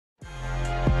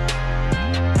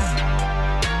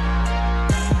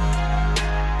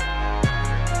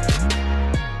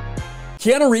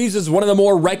Keanu Reeves is one of the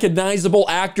more recognizable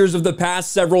actors of the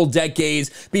past several decades,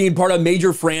 being part of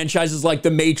major franchises like The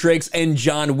Matrix and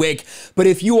John Wick. But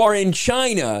if you are in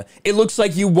China, it looks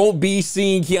like you won't be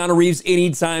seeing Keanu Reeves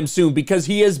anytime soon because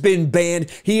he has been banned.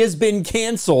 He has been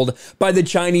canceled by the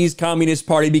Chinese Communist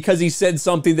Party because he said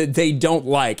something that they don't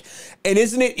like. And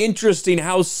isn't it interesting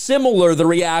how similar the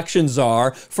reactions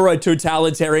are for a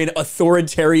totalitarian,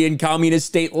 authoritarian communist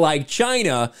state like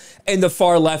China and the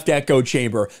far left echo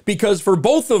chamber? Because for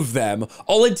both of them,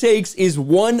 all it takes is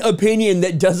one opinion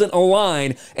that doesn't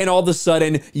align and all of a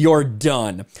sudden you're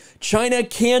done. China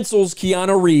cancels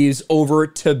Keanu Reeves over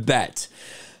Tibet.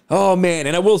 Oh man,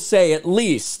 and I will say at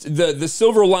least the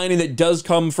silver lining that does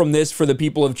come from this for the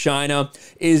people of China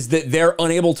is that they're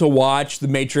unable to watch The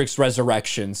Matrix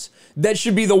Resurrections. That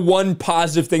should be the one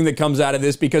positive thing that comes out of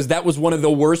this because that was one of the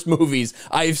worst movies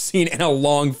I've seen in a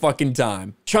long fucking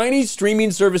time. Chinese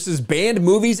streaming services banned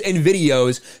movies and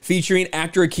videos featuring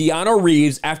actor Keanu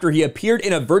Reeves after he appeared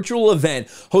in a virtual event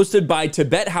hosted by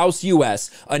Tibet House US,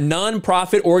 a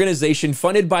non-profit organization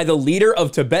funded by the leader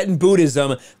of Tibetan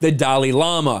Buddhism, the Dalai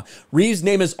Lama. Reeves'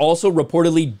 name has also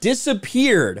reportedly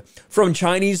disappeared from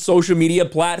Chinese social media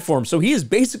platforms, so he has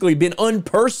basically been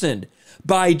unpersoned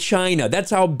by China.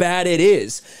 That's how bad it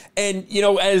is. And, you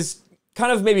know, as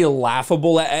kind of maybe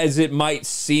laughable as it might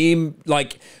seem,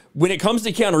 like when it comes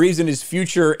to Keanu Reeves and his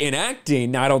future in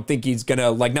acting, I don't think he's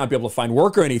gonna like not be able to find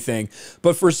work or anything.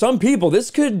 But for some people, this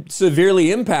could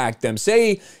severely impact them.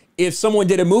 Say if someone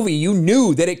did a movie, you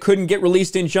knew that it couldn't get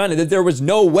released in China, that there was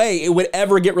no way it would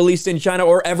ever get released in China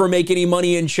or ever make any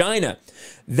money in China.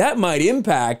 That might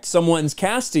impact someone's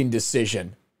casting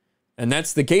decision. And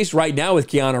that's the case right now with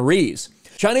Keanu Reeves.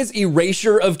 China's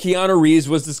erasure of Keanu Reeves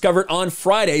was discovered on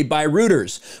Friday by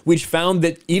Reuters, which found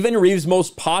that even Reeves'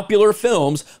 most popular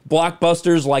films,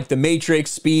 blockbusters like The Matrix,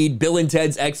 Speed, Bill and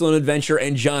Ted's Excellent Adventure,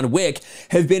 and John Wick,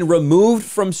 have been removed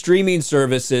from streaming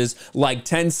services like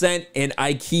Tencent and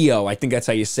Ikeo. I think that's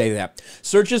how you say that.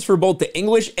 Searches for both the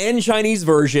English and Chinese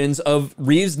versions of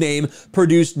Reeves' name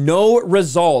produced no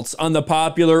results on the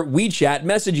popular WeChat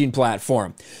messaging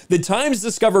platform. The Times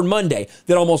discovered Monday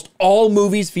that almost all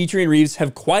movies featuring Reeves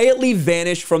have quietly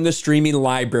vanished from the streaming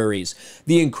libraries.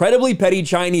 The incredibly petty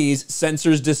Chinese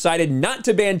censors decided not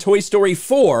to ban Toy Story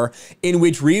 4, in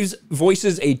which Reeves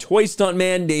voices a toy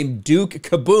stuntman named Duke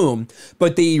Kaboom,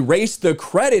 but they erased the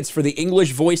credits for the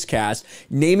English voice cast,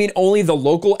 naming only the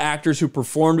local actors who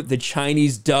performed the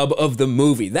Chinese dub of the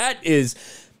movie.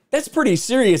 That's pretty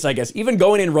serious, I guess, even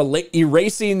going and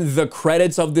erasing the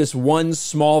credits of this one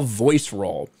small voice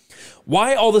role.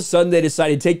 Why all of a sudden they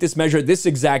decided to take this measure at this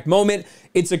exact moment?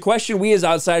 It's a question we as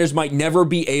outsiders might never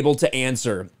be able to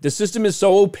answer. The system is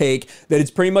so opaque that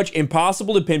it's pretty much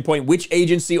impossible to pinpoint which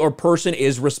agency or person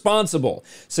is responsible,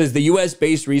 says the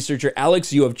US-based researcher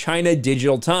Alex Yu of China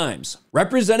Digital Times.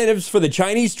 Representatives for the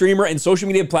Chinese streamer and social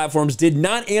media platforms did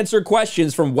not answer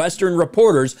questions from Western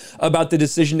reporters about the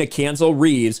decision to cancel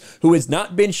Reeves, who has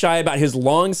not been shy about his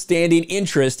long-standing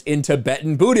interest in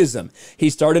Tibetan Buddhism. He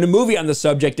started a movie on the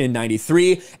subject in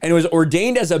 '93 and was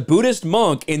ordained as a Buddhist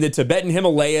monk in the Tibetan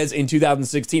Himalayas in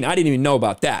 2016. I didn't even know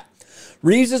about that.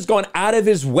 Reeves has gone out of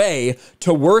his way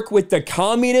to work with the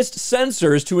communist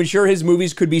censors to ensure his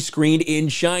movies could be screened in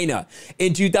China.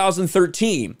 In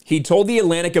 2013, he told The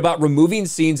Atlantic about removing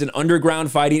scenes in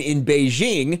underground fighting in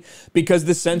Beijing because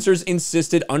the censors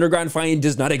insisted underground fighting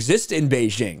does not exist in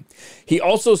Beijing. He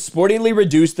also sportingly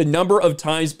reduced the number of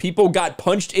times people got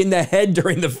punched in the head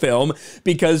during the film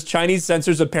because Chinese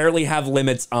censors apparently have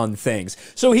limits on things.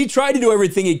 So he tried to do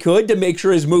everything he could to make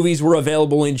sure his movies were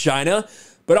available in China.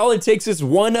 But all it takes is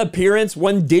one appearance,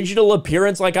 one digital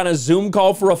appearance, like on a Zoom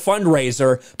call for a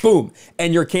fundraiser, boom,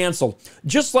 and you're canceled.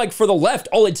 Just like for the left,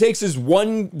 all it takes is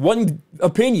one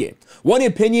opinion. One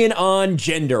opinion on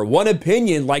gender, one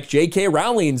opinion like J.K.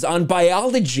 Rowling's on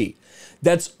biology.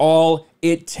 That's all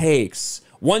it takes.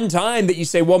 One time that you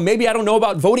say, well, maybe I don't know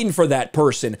about voting for that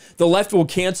person. The left will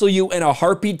cancel you in a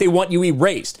heartbeat. They want you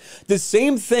erased. The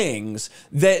same things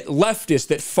that leftists,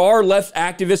 that far left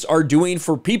activists are doing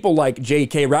for people like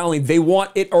J.K. Rowling, they want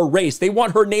it erased. They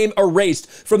want her name erased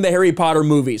from the Harry Potter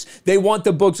movies. They want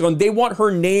the books gone. They want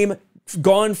her name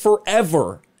gone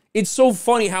forever. It's so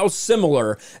funny how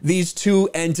similar these two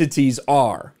entities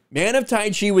are. Man of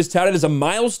Tai Chi was touted as a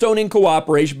milestone in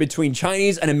cooperation between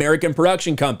Chinese and American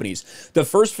production companies. The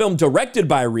first film directed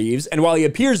by Reeves, and while he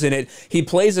appears in it, he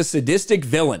plays a sadistic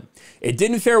villain. It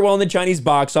didn't fare well in the Chinese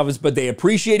box office, but they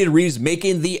appreciated Reeves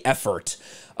making the effort.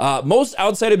 Most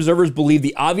outside observers believe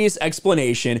the obvious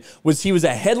explanation was he was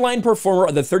a headline performer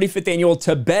of the 35th annual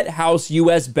Tibet House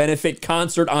U.S. benefit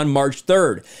concert on March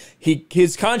 3rd.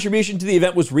 His contribution to the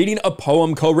event was reading a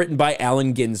poem co-written by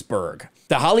Allen Ginsberg.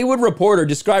 The Hollywood Reporter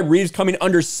described Reeves coming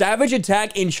under savage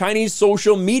attack in Chinese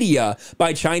social media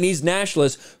by Chinese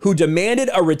nationalists who demanded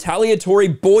a retaliatory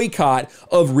boycott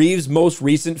of Reeves' most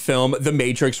recent film, The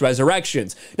Matrix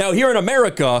Resurrections. Now, here in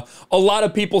America, a lot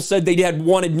of people said they had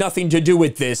wanted nothing to do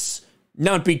with this,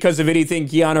 not because of anything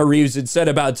Keanu Reeves had said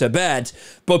about Tibet,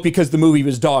 but because the movie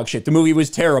was dog shit. The movie was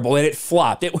terrible and it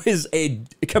flopped. It was a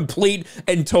complete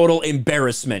and total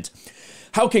embarrassment.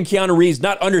 How can Keanu Reeves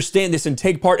not understand this and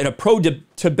take part in a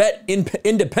pro-Tibet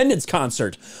independence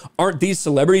concert? Aren't these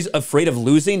celebrities afraid of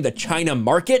losing the China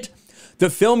market? The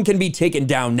film can be taken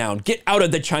down now. Get out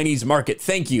of the Chinese market.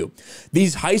 Thank you.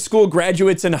 These high school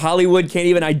graduates in Hollywood can't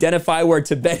even identify where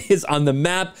Tibet is on the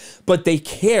map, but they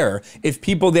care if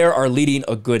people there are leading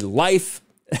a good life.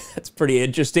 That's pretty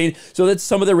interesting. So that's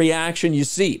some of the reaction you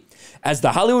see. As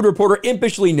the Hollywood Reporter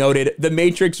impishly noted, The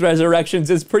Matrix Resurrections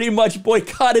has pretty much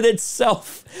boycotted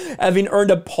itself, having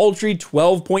earned a paltry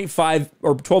 12.5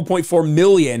 or 12.4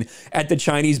 million at the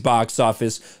Chinese box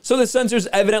office. So the censors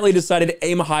evidently decided to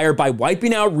aim higher by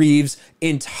wiping out Reeves'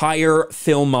 entire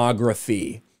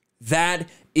filmography. That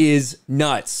is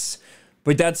nuts.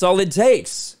 But that's all it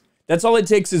takes. That's all it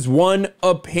takes is one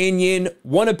opinion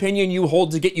you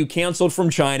hold to get you canceled from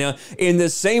China, in the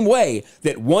same way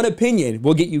that one opinion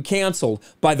will get you canceled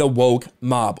by the woke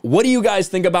mob. What do you guys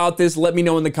think about this? Let me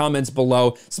know in the comments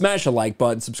below. Smash a like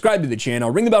button, subscribe to the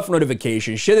channel, ring the bell for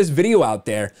notifications, share this video out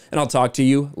there, and I'll talk to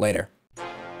you later.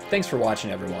 Thanks for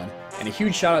watching, everyone, and a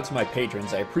huge shout out to my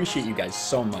patrons. I appreciate you guys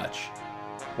so much.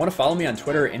 Want to follow me on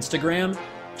Twitter or Instagram?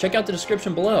 Check out the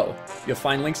description below. You'll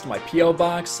find links to my P.O.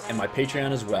 box and my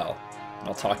Patreon as well. And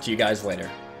I'll talk to you guys later.